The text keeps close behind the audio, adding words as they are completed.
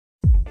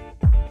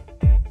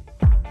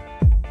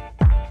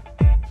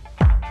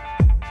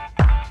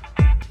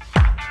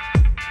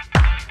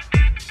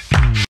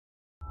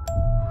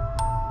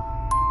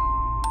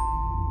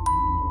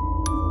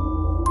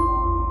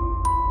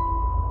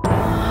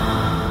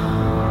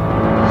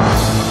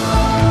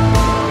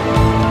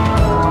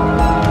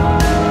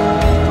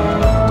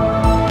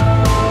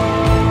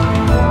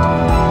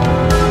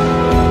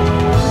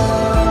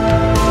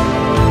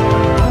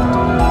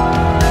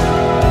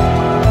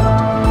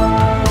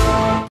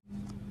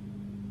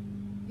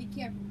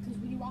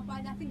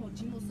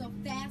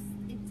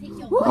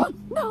Wait,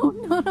 no,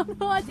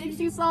 I think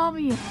she saw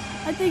me.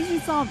 I think she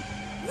saw me.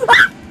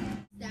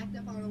 Stacked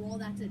up on the wall,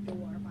 that's a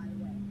door, by the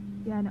way.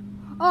 Yeah, I know.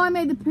 Oh, I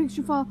made the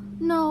picture fall.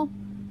 No.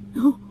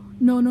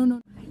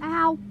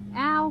 Ow.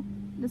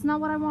 That's not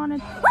what I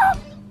wanted.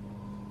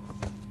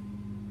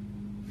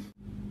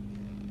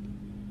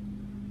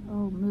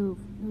 Oh, move.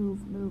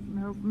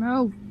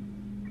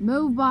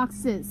 Move,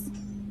 boxes.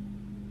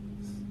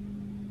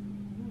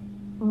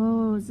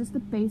 Oh, is this the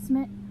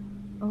basement?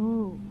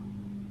 Oh.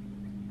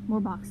 More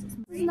boxes.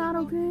 This is not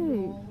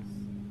okay.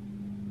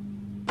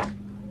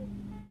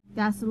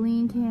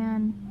 Gasoline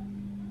can.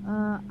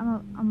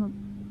 I'm gonna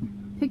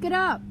pick it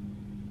up.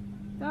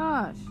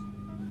 Gosh.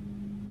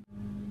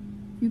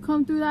 You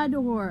come through that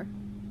door,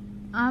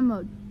 I'm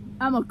a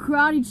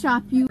karate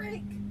chop you.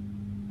 Frick.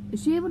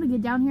 Is she able to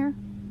get down here?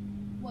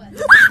 What?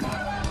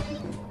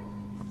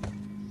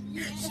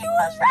 She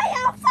was right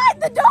outside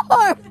the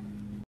door!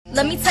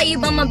 Let me tell you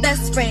about my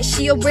best friend.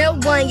 She a real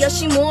one, yo,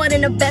 she more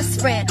than a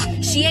best friend.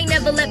 She ain't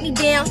never let me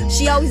down,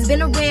 she always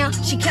been around.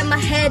 She kept my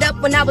head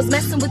up when I was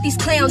messing with these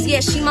clowns.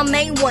 Yeah, she my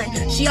main one,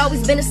 she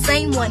always been the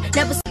same one.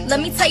 Never. Let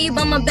me tell you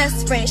about my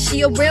best friend.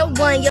 She a real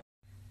one, yo.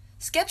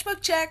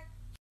 Sketchbook check.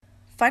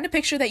 Find a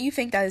picture that you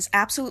think that is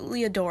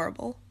absolutely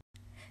adorable.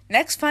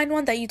 Next, find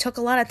one that you took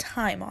a lot of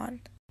time on.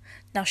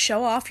 Now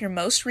show off your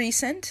most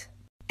recent.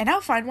 And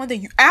now find one that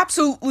you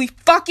absolutely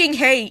fucking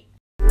hate.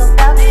 If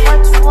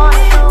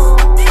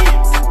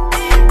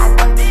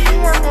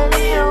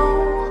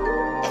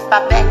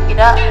I back it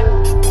up,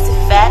 is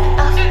it fat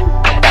enough?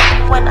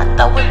 When I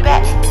throw it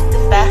back, is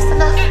it fast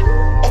enough?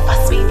 If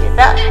I speed it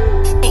up,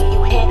 can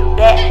you handle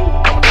that?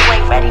 You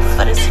ain't ready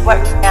for this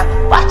work now.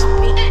 Watch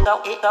me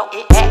throw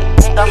it back,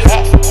 throw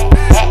back.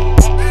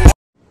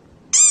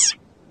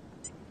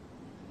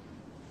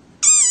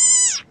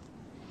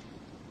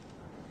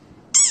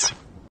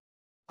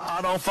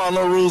 I don't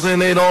follow rules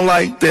and they don't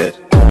like that.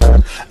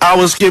 I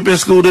was skipping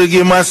school to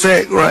get my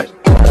sack right.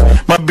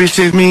 My bitch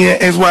text me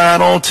and asked why I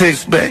don't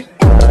text back.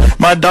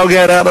 My dog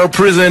got out of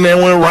prison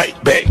and went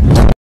right back.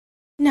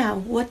 Now,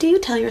 what do you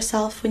tell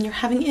yourself when you're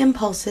having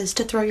impulses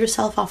to throw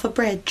yourself off a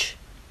bridge?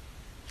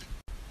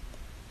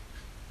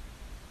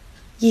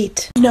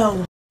 Yeet.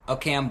 No.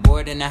 Okay, I'm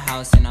bored in the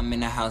house and I'm in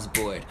the house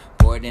bored.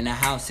 Bored in the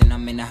house and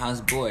I'm in the house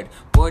bored.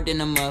 Bored in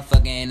the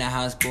motherfucker in the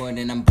house bored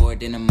and I'm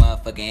bored in the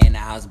motherfucker in the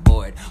house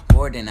bored.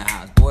 Bored in the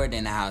house, bored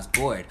in the house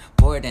bored.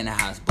 Bored in the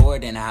house,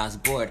 bored in the house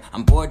bored.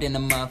 I'm bored in the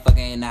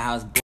motherfucker in the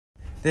house bored.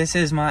 This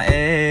is my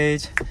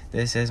age,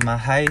 this is my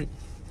height,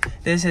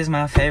 this is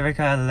my favorite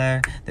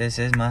color, this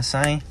is my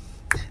sign,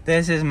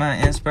 this is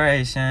my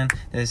inspiration,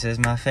 this is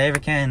my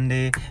favorite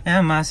candy,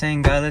 and my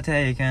singular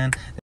taken.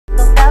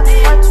 So tell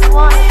me what you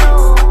wanna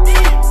do.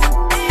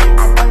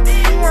 I know you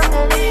see I'm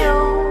into you.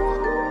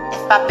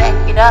 If I back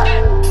it up,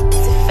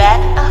 is it fat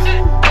enough?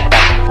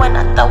 When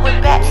I throw it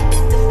back,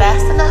 is it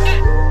fast enough?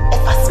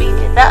 If I speed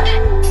it up,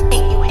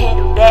 can you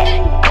handle that?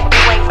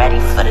 You ain't ready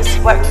for this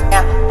work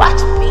now.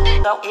 Watch me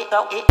throw it back,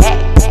 throw it back,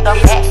 throw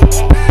it back,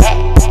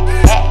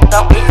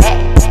 throw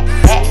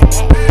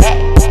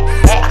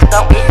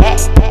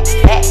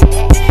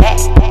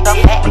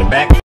it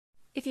back.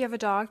 If you have a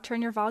dog,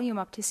 turn your volume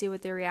up to see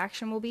what their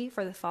reaction will be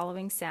for the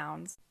following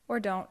sounds. Or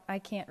don't, I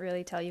can't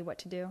really tell you what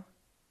to do.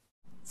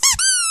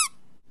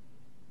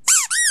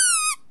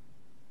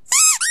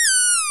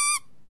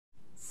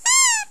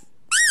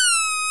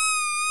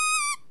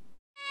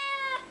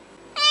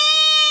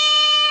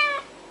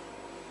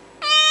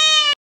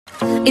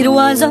 It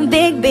was a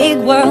big, big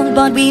world,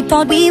 but we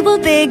thought we were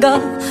bigger.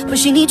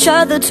 Pushing each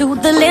other to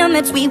the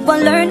limits, we were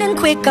learning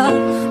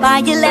quicker. By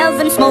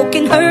 11,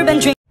 smoking herb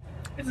and drink.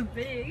 It's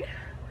big.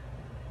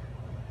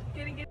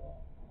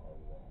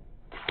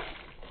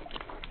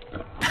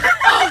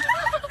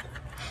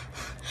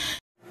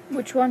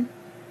 Which one?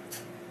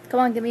 Come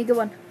on, give me a good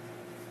one.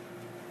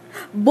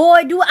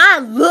 Boy, do I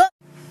look!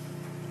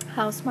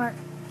 How smart?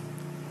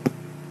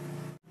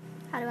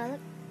 How do I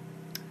look?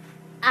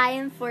 I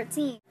am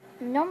 14.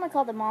 I'm normally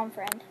called the mom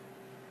friend.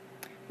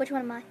 Which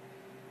one am I?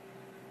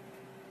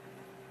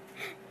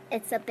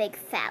 It's a big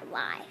fat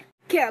lie.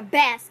 Carol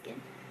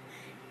Baskin.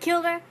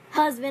 Killed her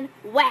husband,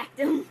 whacked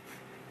him.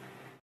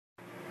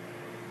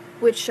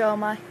 Which show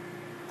am I?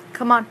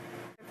 Come on.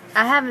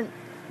 I haven't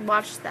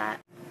watched that.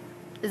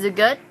 Is it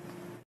good?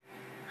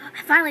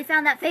 I finally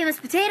found that famous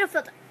potato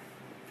filter.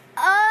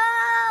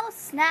 Oh,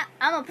 snap.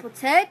 I'm a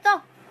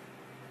potato.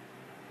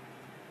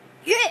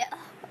 Yeah.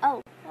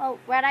 Oh,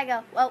 where'd I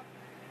go? Whoa.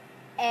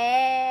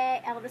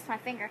 Oh, this is my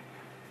finger.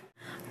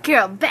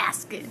 Carol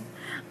Baskin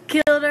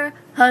killed her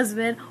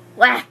husband,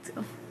 whacked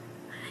him.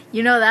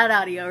 You know that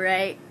audio,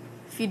 right?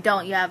 If you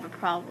don't, you have a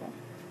problem.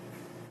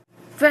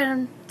 Fed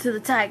him to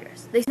the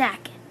tigers. They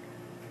snacking.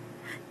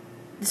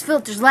 This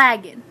filter's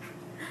lagging.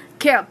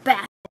 Carol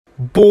Baskin.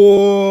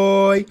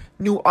 Boy!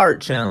 New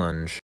art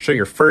challenge. Show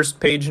your first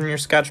page in your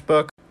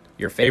sketchbook,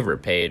 your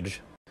favorite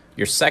page,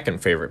 your second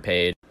favorite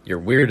page, your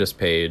weirdest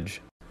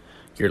page,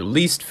 your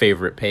least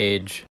favorite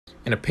page,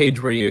 and a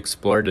page where you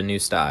explored a new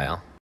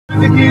style.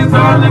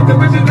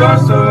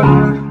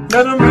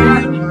 Anything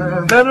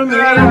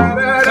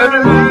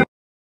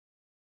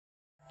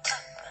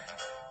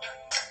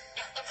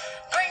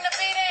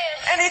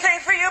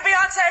for you,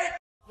 Beyonce?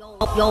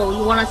 Yo,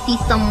 you wanna see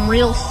some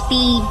real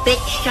speed,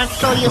 bitch? I'll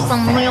show you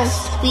some real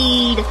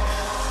speed.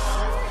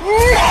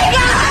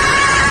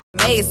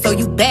 Made so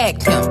you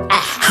bagged him.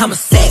 I'm a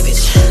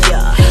savage.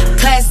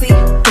 Classy,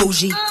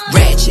 bougie,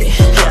 ratchet.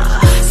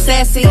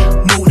 Sassy,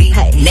 moody,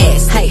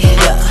 nasty.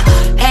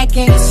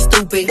 Acting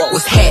stupid.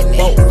 What's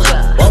happening?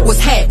 What's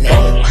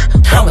happening?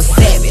 I'm a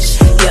savage.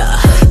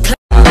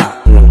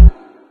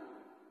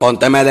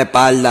 Pónteme de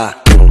espalda.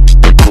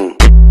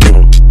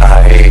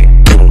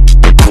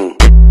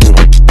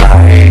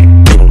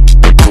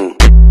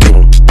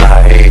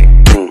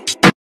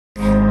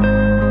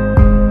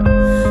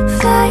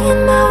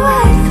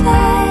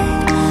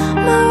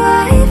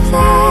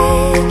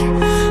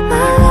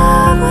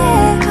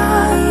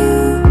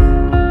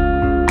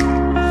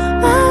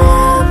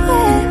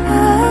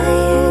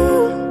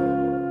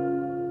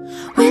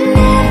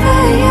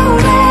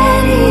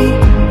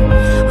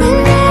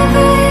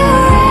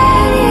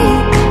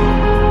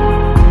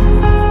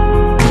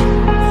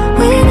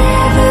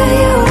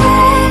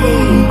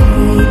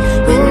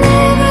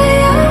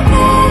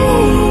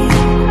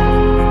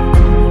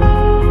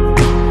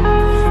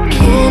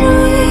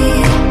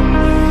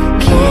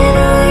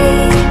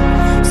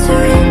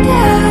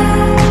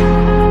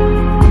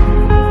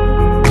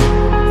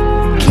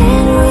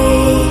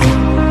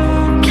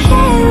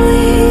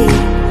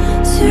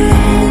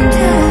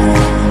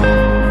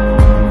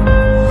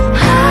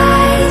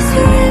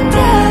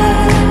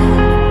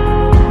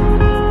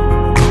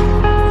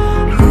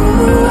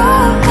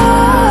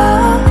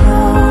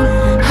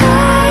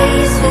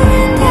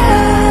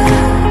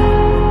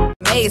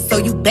 So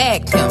you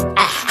bagged him.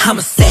 I'm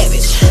a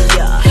savage.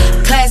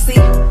 Classy,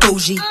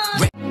 bougie.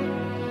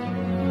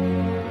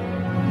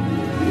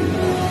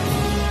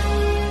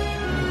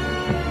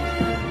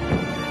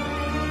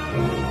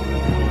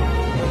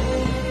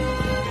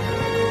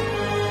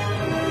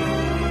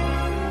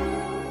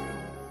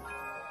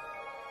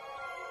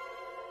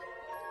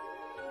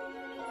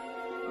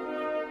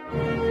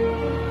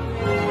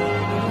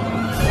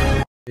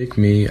 Take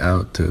me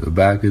out to the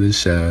back of the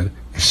shed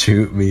and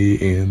shoot me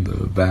in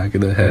the back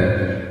of the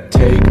head.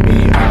 Take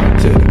me out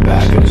to the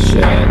back of the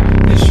shed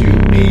and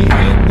shoot me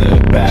in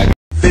the back.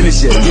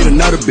 Finish it, get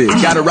another bit.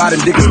 Got a riding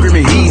dick and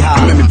screaming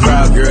hee-haw. Make me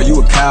proud, girl,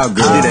 you a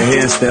cowgirl. Did a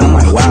handstand, I'm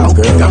like, wow,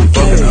 girl. Got me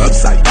fucking her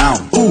upside down.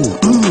 Ooh,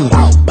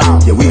 bow, bow.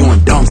 Yeah, we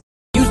going dumb.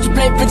 Used to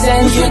play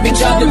pretend, you'd be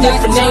jumping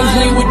different names.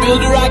 We would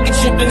build a rocket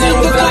ship and then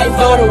we'd fly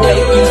far away.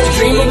 Used to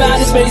dream about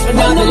the space, but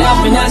now they're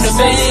laughing at the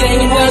face.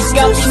 Anyway,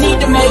 scouts, you need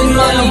to make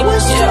money.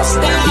 Yeah.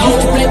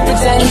 Used to play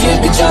pretend,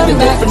 you'd be jumping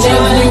different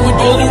names. We would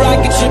build a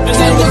rocket ship and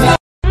then we'd fly.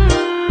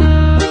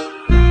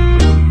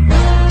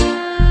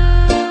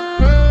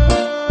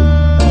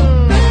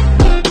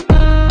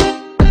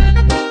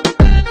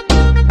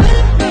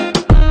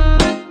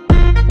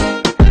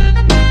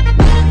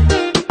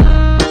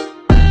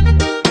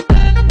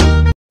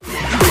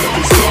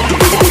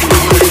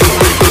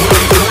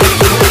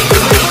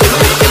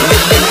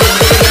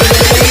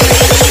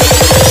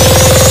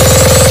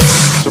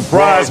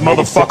 Surprise,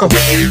 motherfucker.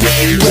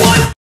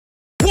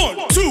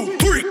 1, 2,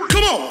 3,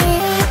 come on.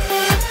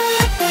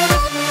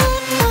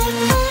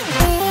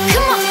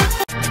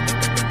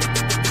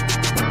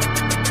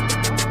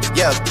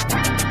 Yeah.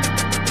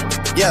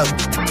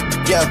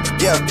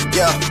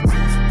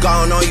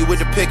 Gone on you with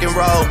the pick and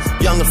roll.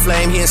 Younger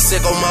flame, he in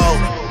sicko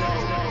mode.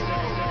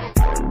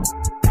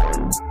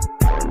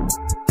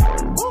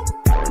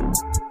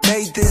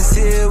 Made this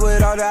here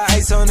with all the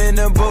ice on in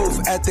the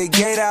booth. At the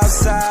gate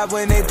outside,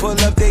 when they pull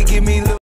up, they give me